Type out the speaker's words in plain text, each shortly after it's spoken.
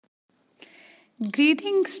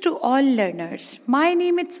Greetings to all learners. My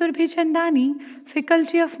name is Surbhi Chandani,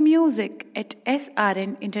 Faculty of Music at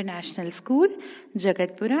SRN International School,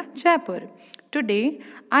 Jagatpura, Jaipur. Today,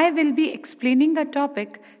 I will be explaining a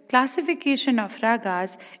topic, classification of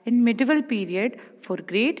ragas in medieval period for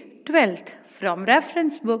grade 12th from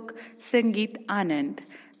reference book Sangeet Anand.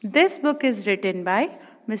 This book is written by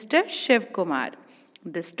Mr. Shiv Kumar.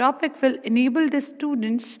 This topic will enable the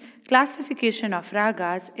students' classification of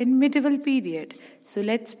ragas in medieval period. So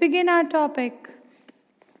let's begin our topic.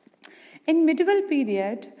 In medieval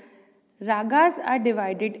period, ragas are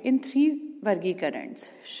divided in three vargikarans: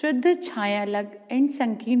 Shuddha, Chhayalag and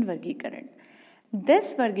Sankeen vargikaran.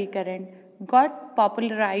 This vargikaran got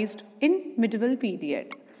popularized in medieval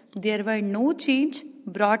period. There were no change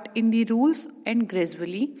brought in the rules and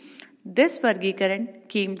gradually this vargikaran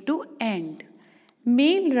came to end.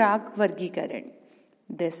 Male rag vargikaran.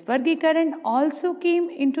 This vargikaran also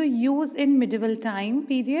came into use in medieval time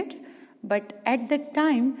period, but at that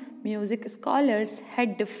time music scholars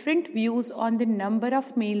had different views on the number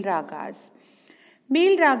of male ragas.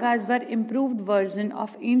 Male ragas were improved version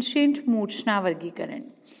of ancient Mochna vargikaran.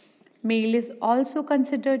 Male is also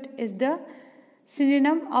considered as the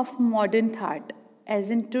synonym of modern Thaat,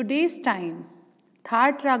 as in today's time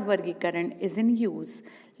Thaat rag vargikaran is in use.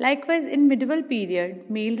 Likewise, in medieval period,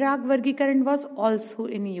 male rag vargikaran was also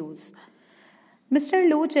in use. Mr.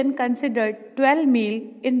 Lochan considered 12 male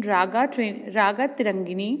in Raga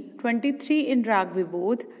Tirangini, 23 in Rag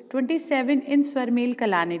Vibodh, 27 in Swarmel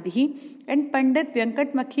Kalanidhi, and Pandit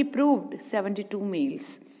Vyankat Makhi proved 72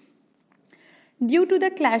 males. Due to the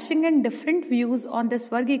clashing and different views on this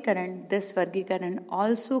vargikaran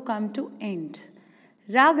also come to end.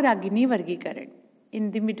 Rag Ragini vargikaran. In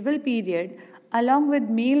the medieval period, along with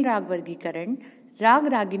male rag vargikaran, rag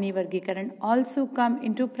ragini vargikaran also come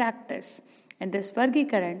into practice. In this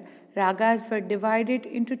vargikaran, ragas were divided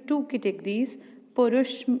into two categories: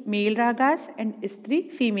 Purush male ragas and Stri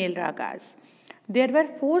female ragas. There were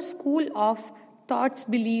four schools of thoughts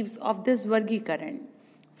beliefs of this vargikaran.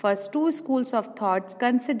 First two schools of thoughts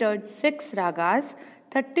considered 6 ragas,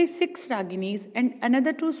 36 raginis, and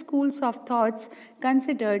another two schools of thoughts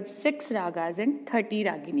considered 6 ragas and 30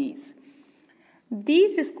 raginis.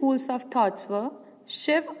 These schools of thoughts were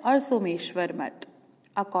Shiv or Someshwar Mat.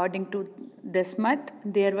 According to this mat,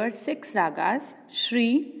 there were 6 ragas: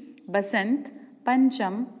 Shri, Basant,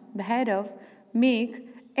 Pancham, Bhairav, Megh,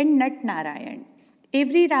 and Nat Narayan.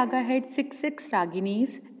 Every raga had 6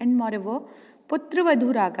 raginis, and moreover,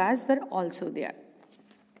 Putravadhu ragas were also there.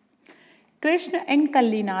 Krishna and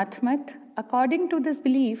Kallinath mat. According to this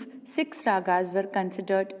belief, 6 ragas were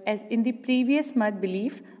considered as in the previous mat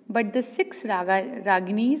belief, but the 6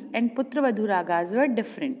 raginis and Putravadhu ragas were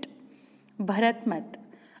different. Bharat mat.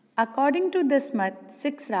 According to this mat,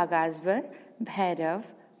 6 ragas were Bhairav,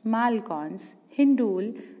 Malkons,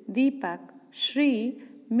 Hindul, Deepak, Shri,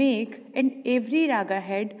 Megh, and every raga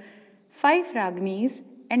had 5 raginis,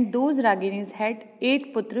 and those raginis had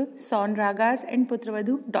 8 putra son ragas and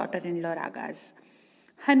Putravadhu daughter-in-law ragas.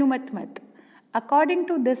 Hanumat mat. According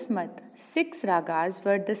to this mat, 6 ragas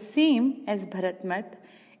were the same as Bharat mat.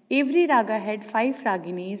 Every raga had 5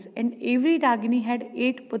 raginis and every ragini had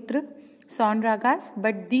 8 putra son ragas,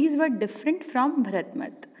 but these were different from Bharat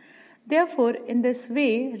mat. Therefore, in this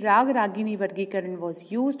way, rag ragini vargikaran was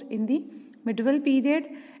used in the medieval period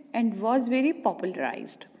and was very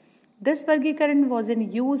popularized. This vargikaran was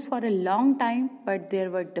in use for a long time, but there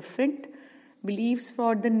were different beliefs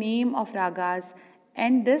for the name of ragas,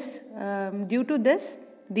 and due to this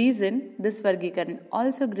reason, this vargikaran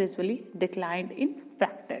also gradually declined in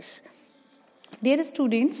practice. Dear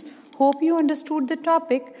students, hope you understood the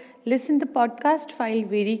topic. Listen the podcast file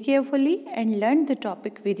very carefully and learn the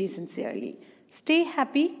topic very sincerely. Stay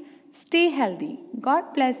happy, stay healthy.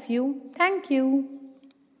 God bless you. Thank you.